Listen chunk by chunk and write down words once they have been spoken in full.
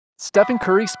Stephen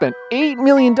Curry spent $8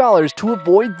 million to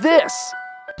avoid this.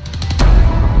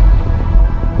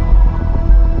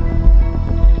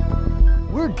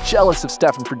 We're jealous of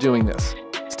Stephen for doing this.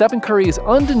 Stephen Curry is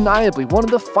undeniably one of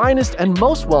the finest and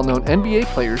most well-known NBA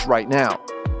players right now.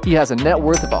 He has a net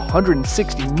worth of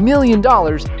 $160 million,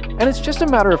 and it's just a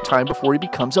matter of time before he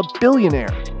becomes a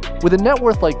billionaire. With a net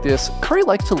worth like this, Curry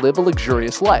likes to live a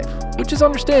luxurious life, which is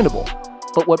understandable.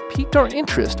 But what piqued our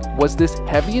interest was this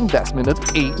heavy investment of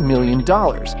 $8 million.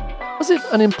 Was it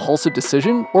an impulsive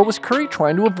decision, or was Curry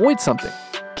trying to avoid something?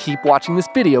 Keep watching this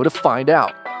video to find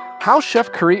out. How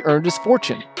Chef Curry earned his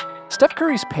fortune. Steph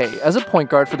Curry's pay as a point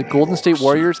guard for the Golden State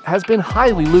Warriors has been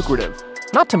highly lucrative,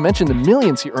 not to mention the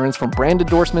millions he earns from brand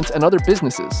endorsements and other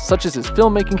businesses, such as his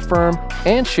filmmaking firm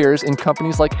and shares in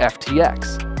companies like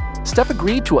FTX. Steph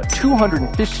agreed to a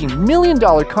 $215 million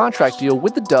contract deal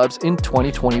with the Dubs in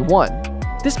 2021.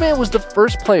 This man was the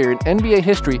first player in NBA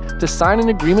history to sign an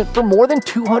agreement for more than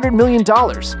 $200 million.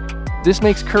 This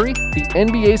makes Curry the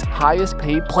NBA's highest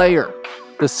paid player.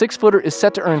 The six-footer is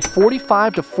set to earn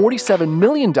 $45 to $47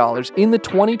 million in the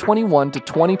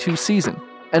 2021-22 season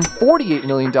and $48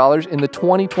 million in the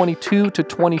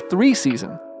 2022-23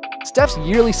 season. Steph's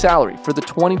yearly salary for the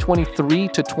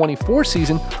 2023-24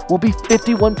 season will be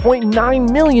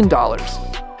 $51.9 million.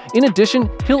 In addition,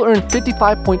 he'll earn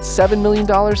 $55.7 million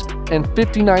and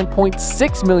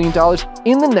 $59.6 million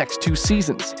in the next two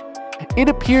seasons. It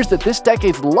appears that this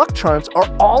decade's luck charms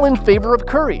are all in favor of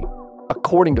Curry.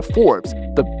 According to Forbes,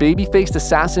 the baby-faced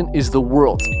assassin is the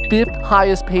world's fifth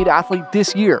highest paid athlete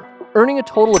this year, earning a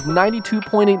total of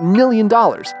 $92.8 million,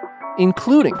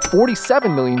 including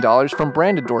 $47 million from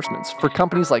brand endorsements for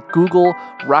companies like Google,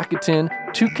 Rakuten,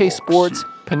 2K Sports,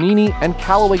 Panini, and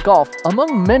Callaway Golf,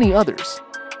 among many others.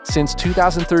 Since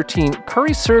 2013,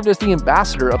 Curry served as the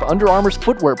ambassador of Under Armour's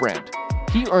footwear brand.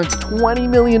 He earns $20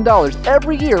 million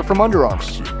every year from Under Armour.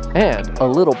 And a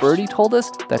little birdie told us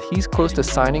that he's close to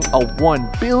signing a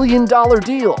 $1 billion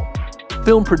deal.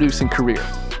 Film producing career.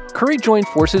 Curry joined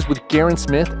forces with Garrett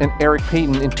Smith and Eric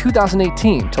Payton in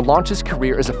 2018 to launch his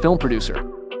career as a film producer.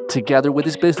 Together with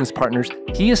his business partners,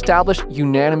 he established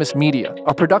Unanimous Media,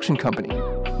 a production company.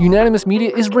 Unanimous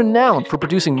Media is renowned for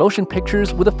producing motion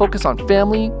pictures with a focus on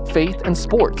family, faith, and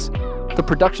sports. The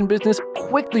production business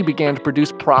quickly began to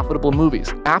produce profitable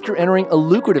movies after entering a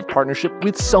lucrative partnership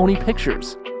with Sony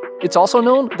Pictures. It's also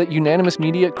known that Unanimous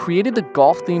Media created the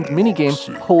golf-themed minigame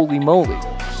Holy Moly.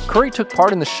 Curry took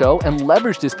part in the show and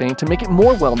leveraged his fame to make it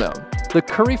more well-known. The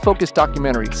Curry-focused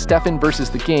documentary Stephen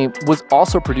vs. the Game was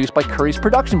also produced by Curry's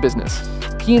production business.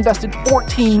 He invested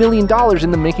 $14 million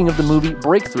in the making of the movie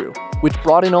Breakthrough, which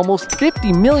brought in almost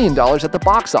 $50 million at the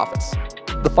box office.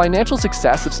 The financial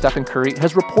success of Stephen Curry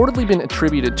has reportedly been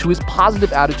attributed to his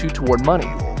positive attitude toward money.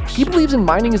 He believes in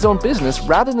minding his own business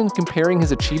rather than comparing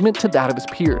his achievement to that of his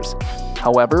peers.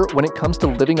 However, when it comes to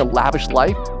living a lavish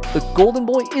life, the Golden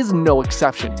Boy is no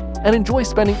exception and enjoys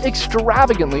spending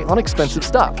extravagantly on expensive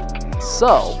stuff.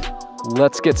 So,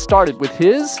 let's get started with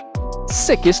his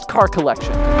sickest car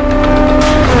collection.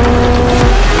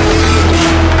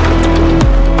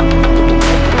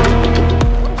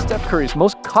 One of Steph Curry's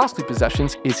most costly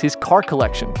possessions is his car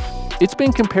collection. It's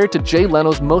been compared to Jay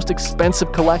Leno's most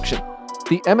expensive collection.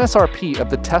 The MSRP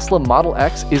of the Tesla Model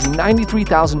X is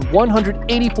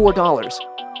 $93,184.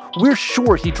 We're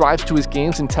sure he drives to his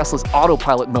games in Tesla's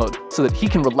autopilot mode so that he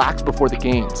can relax before the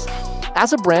games.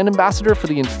 As a brand ambassador for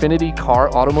the Infiniti car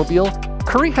automobile,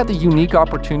 Curry had the unique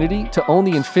opportunity to own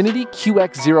the Infiniti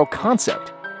QX0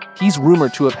 concept. He's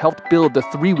rumored to have helped build the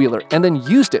three-wheeler and then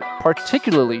used it,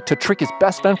 particularly to trick his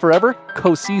best friend forever,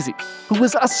 Kosizi, who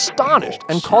was astonished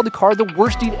and called the car the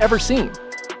worst he'd ever seen.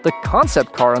 The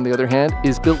concept car, on the other hand,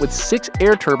 is built with 6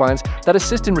 air turbines that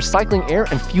assist in recycling air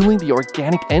and fueling the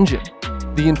organic engine.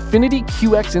 The Infiniti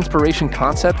QX Inspiration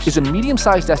concept is a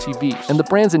medium-sized SUV and the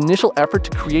brand's initial effort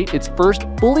to create its first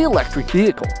fully electric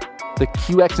vehicle. The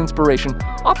QX Inspiration,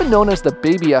 often known as the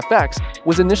Baby FX,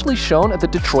 was initially shown at the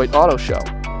Detroit Auto Show.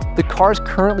 The car is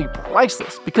currently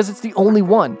priceless because it's the only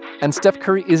one, and Steph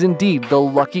Curry is indeed the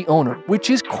lucky owner, which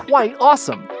is quite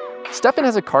awesome. Stephen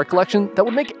has a car collection that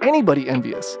would make anybody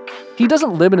envious. He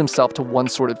doesn't limit himself to one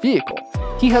sort of vehicle.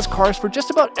 He has cars for just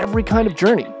about every kind of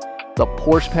journey. The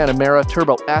Porsche Panamera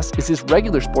Turbo S is his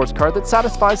regular sports car that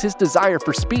satisfies his desire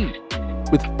for speed.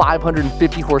 With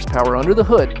 550 horsepower under the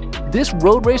hood, this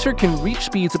road racer can reach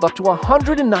speeds of up to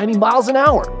 190 miles an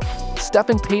hour.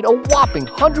 Stephen paid a whopping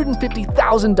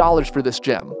 $150,000 for this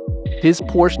gem. His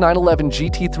Porsche 911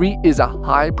 GT3 is a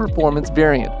high-performance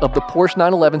variant of the Porsche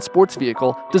 911 sports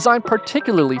vehicle designed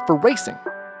particularly for racing.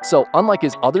 So unlike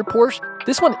his other Porsche,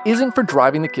 this one isn't for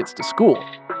driving the kids to school.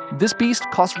 This beast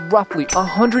costs roughly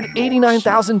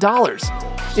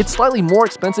 $189,000. It's slightly more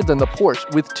expensive than the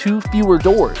Porsche with 2 fewer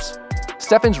doors.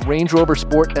 Stephen's Range Rover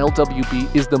Sport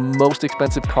LWB is the most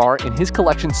expensive car in his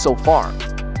collection so far.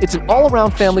 It's an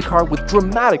all-around family car with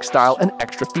dramatic style and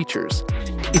extra features.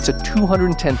 It's a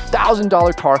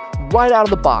 $210,000 car right out of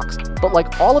the box, but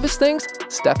like all of his things,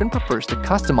 Stephen prefers to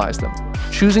customize them,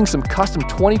 choosing some custom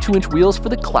 22-inch wheels for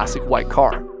the classic white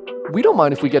car. We don't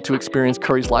mind if we get to experience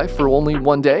Curry's life for only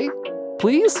one day.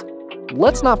 Please?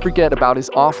 Let's not forget about his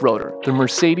off-roader, the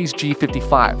Mercedes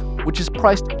G55, which is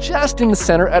priced just in the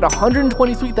center at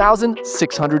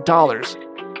 $123,600.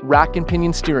 Rack and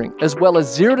pinion steering, as well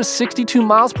as 0 to 62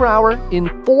 miles per hour in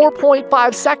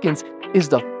 4.5 seconds, is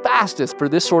the fastest for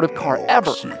this sort of car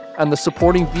ever, and the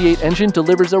supporting V8 engine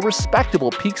delivers a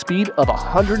respectable peak speed of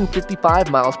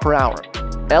 155 miles per hour.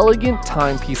 Elegant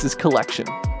timepieces collection.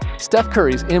 Steph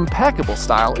Curry's impeccable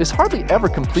style is hardly ever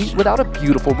complete without a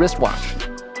beautiful wristwatch.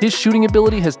 His shooting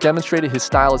ability has demonstrated his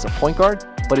style as a point guard,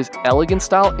 but his elegant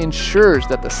style ensures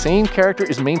that the same character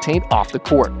is maintained off the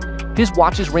court. His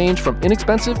watches range from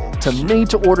inexpensive to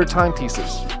made-to-order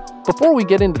timepieces. Before we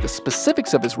get into the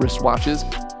specifics of his wristwatches,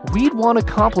 we'd want to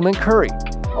compliment Curry.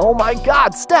 Oh my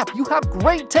God, Steph, you have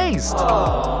great taste!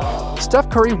 Steph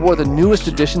Curry wore the newest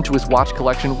addition to his watch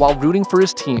collection while rooting for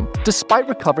his team, despite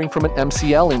recovering from an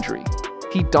MCL injury.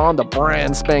 He donned the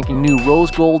brand spanking new rose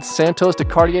gold Santos de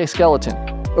Cartier skeleton,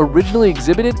 originally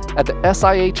exhibited at the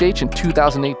SIHH in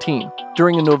 2018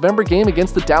 during a November game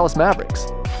against the Dallas Mavericks.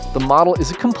 The model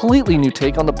is a completely new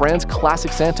take on the brand's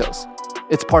classic Santos.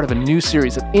 It's part of a new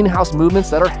series of in-house movements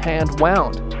that are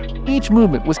hand-wound. Each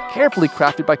movement was carefully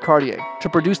crafted by Cartier to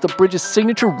produce the bridge's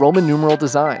signature Roman numeral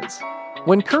designs.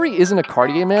 When Curry isn't a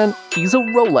Cartier man, he's a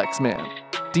Rolex man.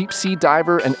 Deep Sea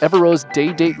Diver and Everose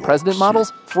Day Date President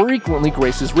models frequently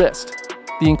grace his wrist.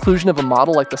 The inclusion of a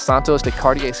model like the Santos de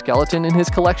Cartier skeleton in his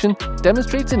collection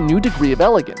demonstrates a new degree of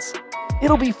elegance.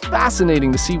 It'll be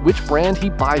fascinating to see which brand he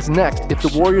buys next if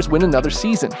the Warriors win another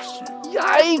season.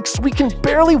 Yikes, we can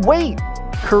barely wait!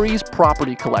 Curry's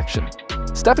property collection.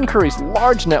 Stephen Curry's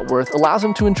large net worth allows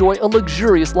him to enjoy a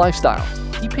luxurious lifestyle.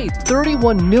 He paid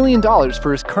 $31 million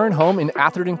for his current home in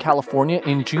Atherton, California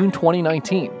in June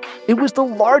 2019. It was the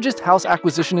largest house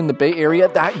acquisition in the Bay Area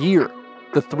that year.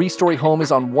 The 3-story home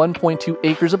is on 1.2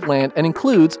 acres of land and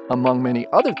includes, among many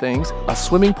other things, a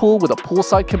swimming pool with a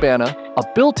poolside cabana, a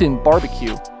built-in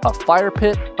barbecue, a fire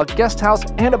pit, a guest house,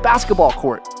 and a basketball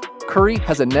court. Curry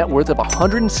has a net worth of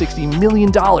 $160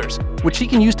 million, which he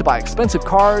can use to buy expensive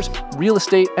cars, real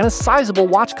estate, and a sizable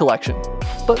watch collection.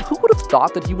 But who would have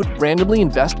thought that he would randomly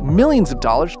invest millions of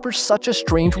dollars for such a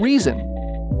strange reason?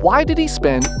 Why did he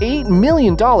spend $8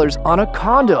 million on a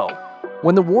condo?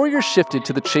 When the Warriors shifted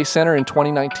to the Chase Center in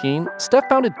 2019, Steph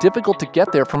found it difficult to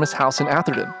get there from his house in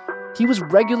Atherton. He was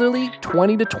regularly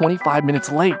 20 to 25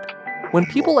 minutes late. When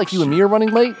people like you and me are running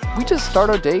late, we just start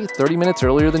our day 30 minutes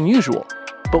earlier than usual.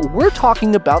 But we're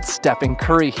talking about Stephen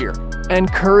Curry here,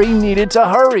 and Curry needed to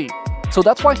hurry. So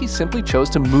that's why he simply chose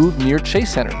to move near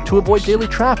Chase Center to avoid daily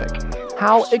traffic.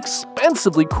 How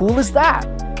expensively cool is that?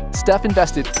 Steph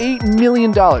invested $8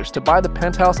 million to buy the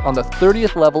penthouse on the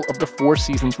 30th level of the Four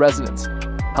Seasons residence.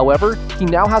 However, he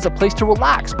now has a place to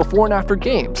relax before and after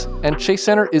games, and Chase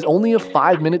Center is only a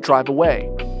 5-minute drive away.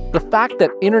 The fact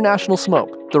that International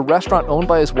Smoke, the restaurant owned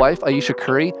by his wife Ayesha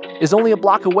Curry, is only a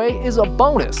block away is a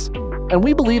bonus. And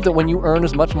we believe that when you earn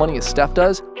as much money as Steph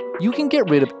does, you can get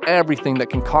rid of everything that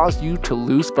can cause you to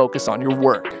lose focus on your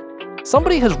work.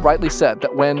 Somebody has rightly said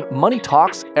that when money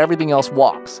talks, everything else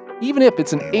walks. Even if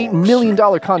it's an $8 million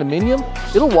condominium,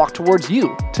 it'll walk towards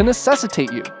you to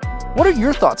necessitate you. What are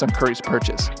your thoughts on Curry's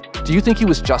purchase? Do you think he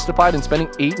was justified in spending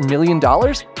 $8 million?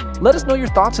 Let us know your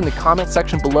thoughts in the comment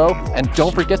section below, and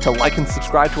don't forget to like and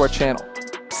subscribe to our channel.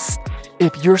 Psst,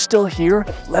 if you're still here,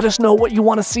 let us know what you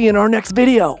want to see in our next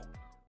video.